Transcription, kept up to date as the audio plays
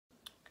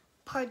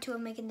part 2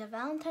 of making the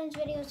Valentine's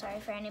video.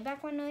 Sorry for any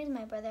background noise.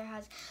 My brother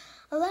has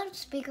a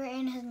loudspeaker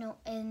in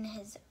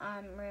his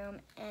room,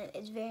 and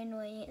it's very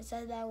annoying. It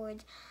says bad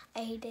words.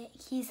 I hate it.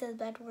 He says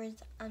bad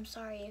words. I'm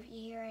sorry if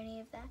you hear any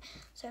of that.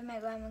 So if my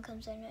grandma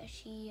comes in,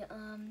 she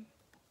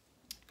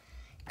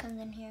comes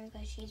in here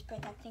because she's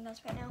protecting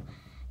us right now,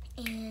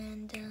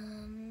 and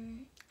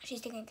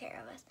she's taking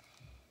care of us.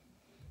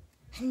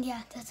 And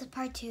yeah, that's a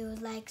part 2.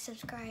 Like,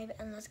 subscribe,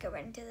 and let's get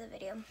right into the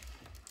video.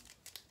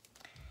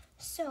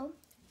 So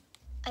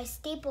I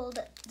stapled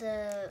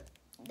the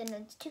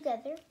notes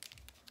together.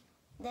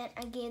 Then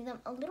I gave them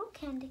a little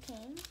candy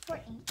cane for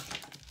each.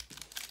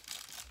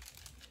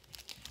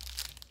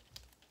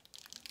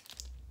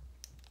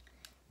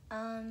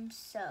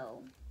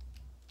 So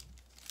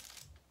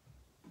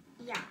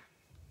yeah.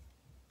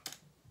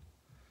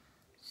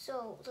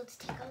 So let's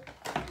take out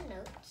the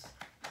notes.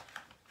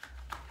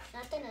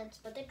 Not the notes,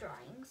 but the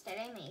drawings that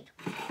I made.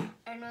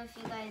 I don't know if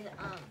you guys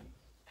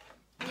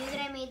knew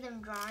that I made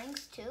them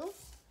drawings too,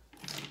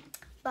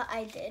 but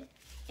I did.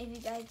 If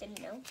you guys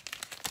didn't know,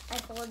 I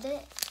folded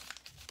it.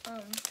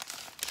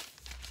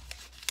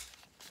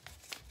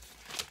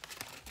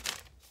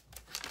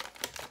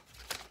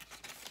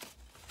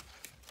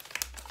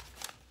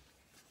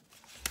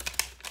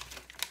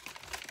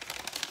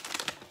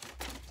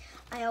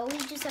 I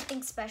always do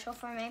something special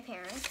for my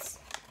parents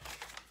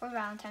for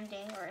Valentine's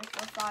Day or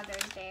for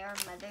Father's Day or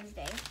Mother's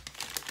Day.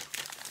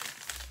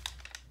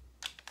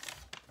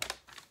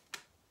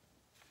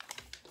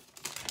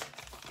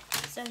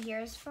 So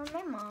here's for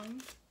my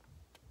mom.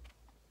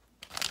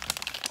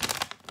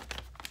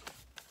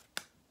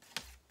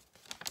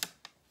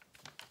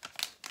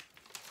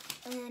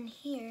 And then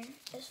here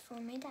is for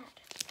my dad.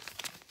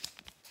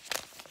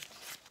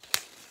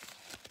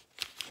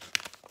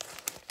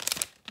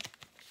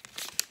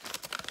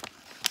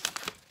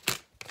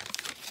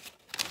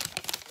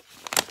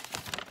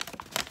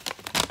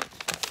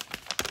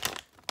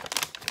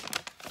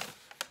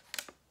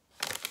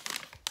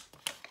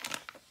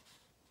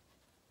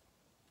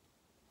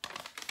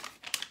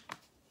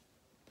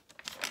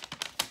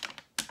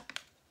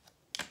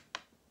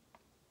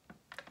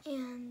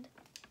 And,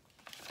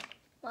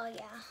 well,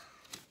 yeah.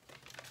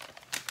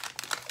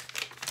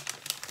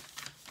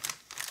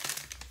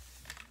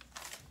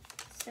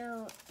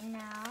 So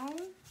now,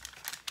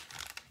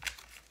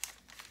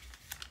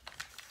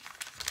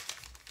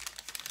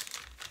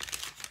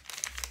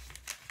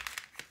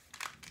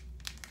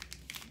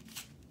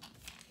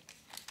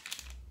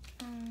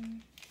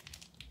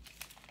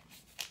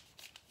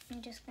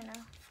 I'm just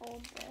gonna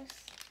fold this.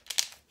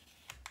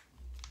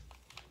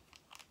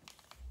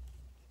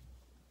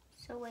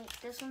 So wait,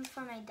 this one's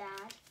for my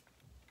dad.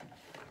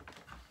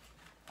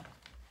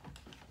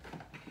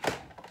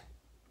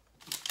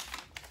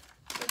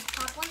 The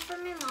top one's for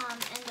my mom,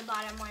 and the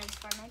bottom one is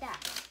for my dad.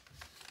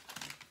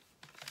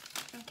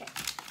 Okay.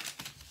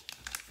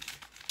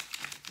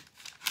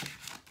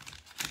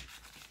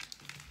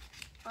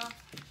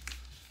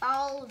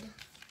 Fold.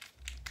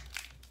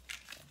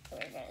 We're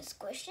gonna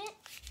squish it.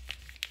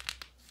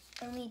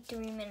 Only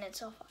 3 minutes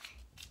so far.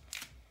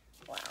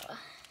 Wow.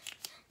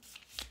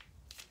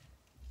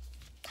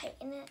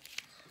 Tighten it.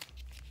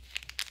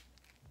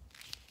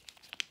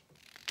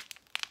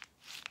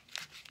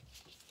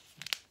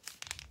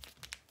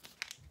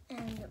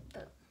 And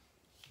boom.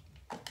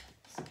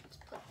 So let's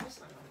put this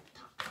one on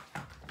top.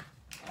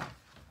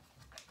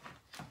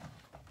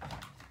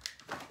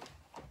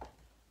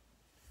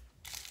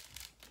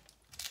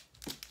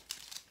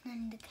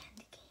 And the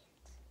candy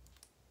canes.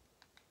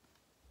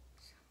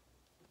 So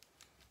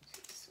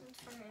this one's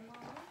for my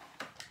mom.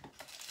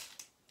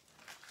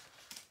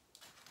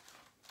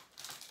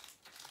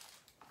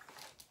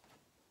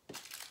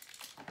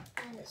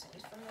 And this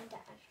one's for my dad.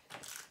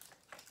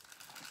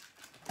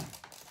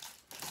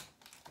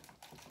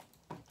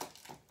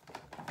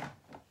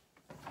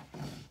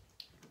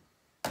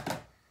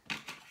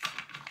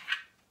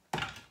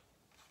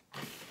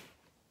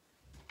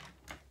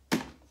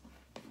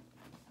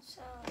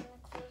 So I'm gonna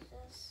close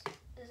this.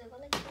 Does it go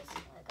like this?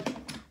 Oh, it goes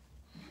like that.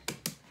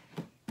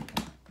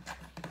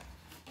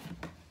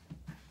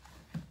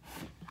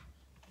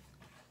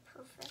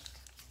 Perfect.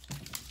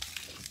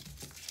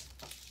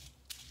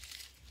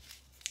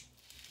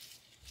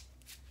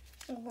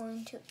 I'm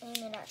going to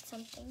aim it at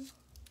something.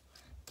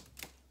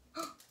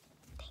 Dang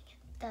it,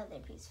 the other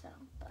piece fell,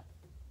 but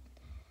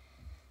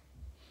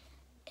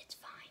it's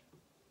fine.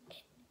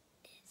 It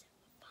is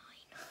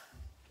fine.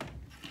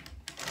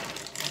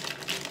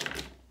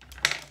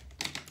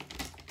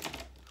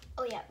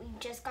 Oh yeah, we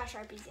just got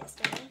Sharpies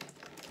yesterday.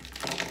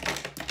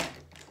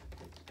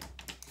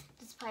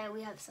 This is why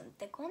we have some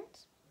thick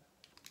ones.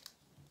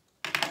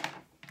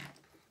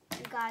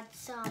 We got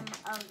some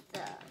of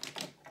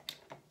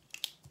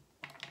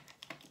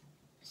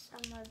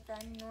the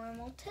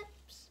normal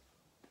tips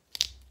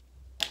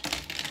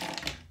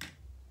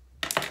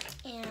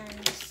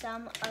and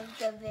some of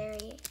the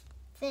very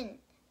thin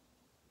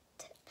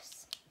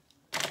tips.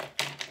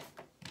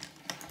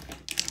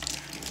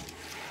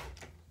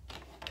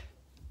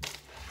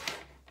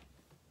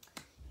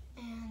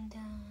 And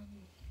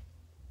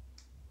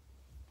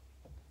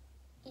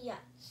yeah,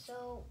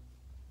 so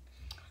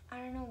I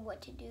don't know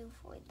what to do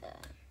for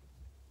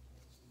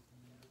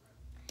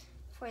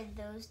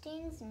those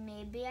things.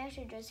 Maybe I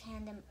should just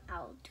hand them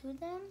out to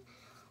them,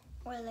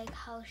 or like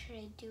how should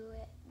I do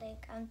it?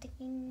 Like I'm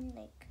thinking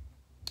like,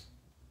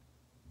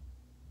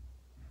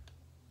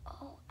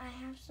 oh, I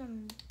have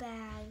some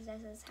bags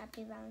that says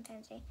Happy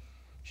Valentine's Day.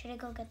 Should I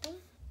go get them?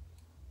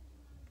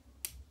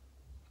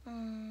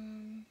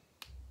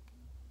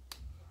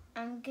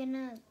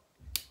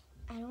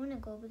 I don't want to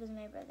go because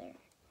my brother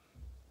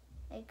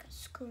like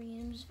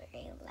screams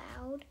very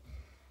loud.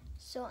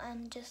 So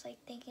I'm just like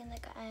thinking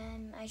like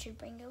I should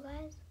bring you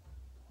guys.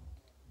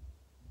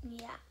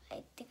 Yeah,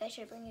 I think I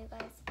should bring you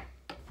guys.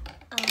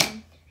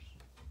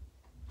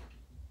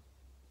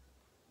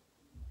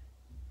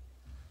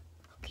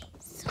 Okay,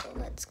 so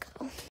let's go.